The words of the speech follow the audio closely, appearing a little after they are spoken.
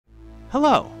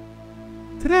Hello!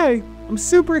 Today, I'm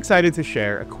super excited to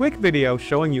share a quick video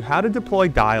showing you how to deploy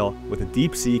DIAL with a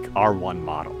DeepSeek R1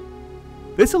 model.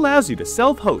 This allows you to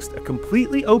self-host a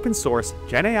completely open source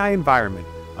GenAI environment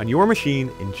on your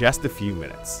machine in just a few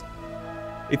minutes.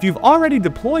 If you've already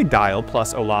deployed DIAL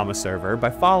plus Ollama server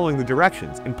by following the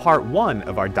directions in part 1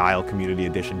 of our DIAL Community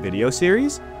Edition video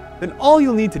series, then all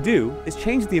you'll need to do is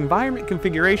change the environment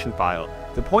configuration file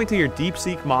to point to your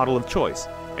DeepSeek model of choice,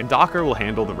 and Docker will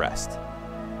handle the rest.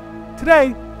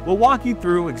 Today, we'll walk you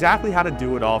through exactly how to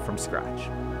do it all from scratch.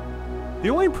 The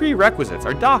only prerequisites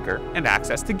are Docker and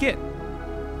access to Git.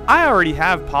 I already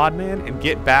have Podman and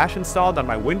Git Bash installed on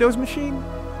my Windows machine,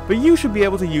 but you should be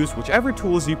able to use whichever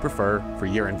tools you prefer for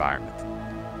your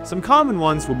environment. Some common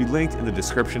ones will be linked in the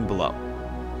description below.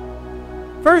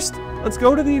 First, let's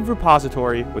go to the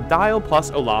repository with DIAL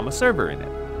plus Ollama server in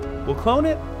it. We'll clone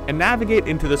it and navigate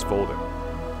into this folder.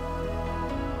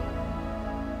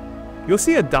 You'll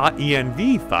see a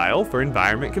 .env file for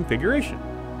environment configuration.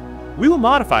 We will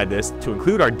modify this to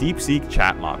include our DeepSeek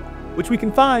chat model, which we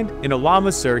can find in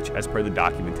Ollama's search as per the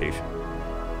documentation.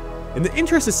 In the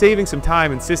interest of saving some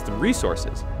time and system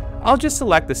resources, I'll just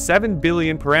select the 7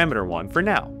 billion parameter one for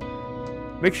now.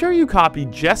 Make sure you copy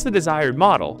just the desired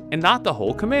model and not the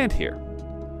whole command here.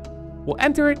 We'll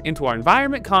enter it into our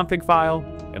environment config file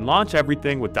and launch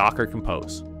everything with Docker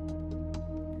Compose.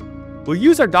 We'll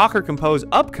use our Docker Compose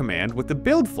up command with the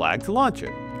build flag to launch it,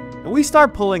 and we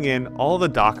start pulling in all the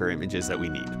Docker images that we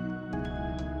need.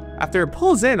 After it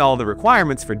pulls in all the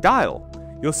requirements for DIAL,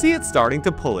 you'll see it starting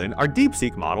to pull in our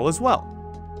DeepSeek model as well.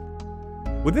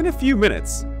 Within a few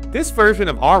minutes, this version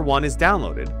of R1 is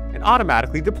downloaded and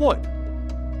automatically deployed.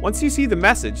 Once you see the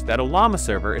message that Ollama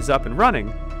server is up and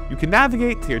running, you can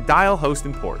navigate to your DIAL host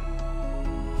and port.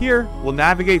 Here, we'll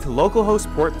navigate to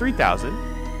localhost port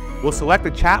 3000, we'll select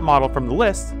the chat model from the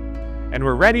list, and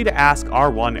we're ready to ask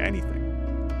R1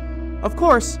 anything. Of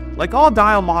course, like all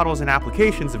DIAL models and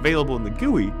applications available in the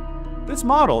GUI, this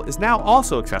model is now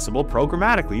also accessible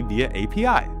programmatically via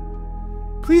API.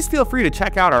 Please feel free to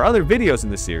check out our other videos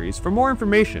in the series for more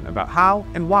information about how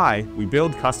and why we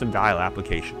build custom DIAL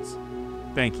applications.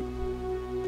 Thank you.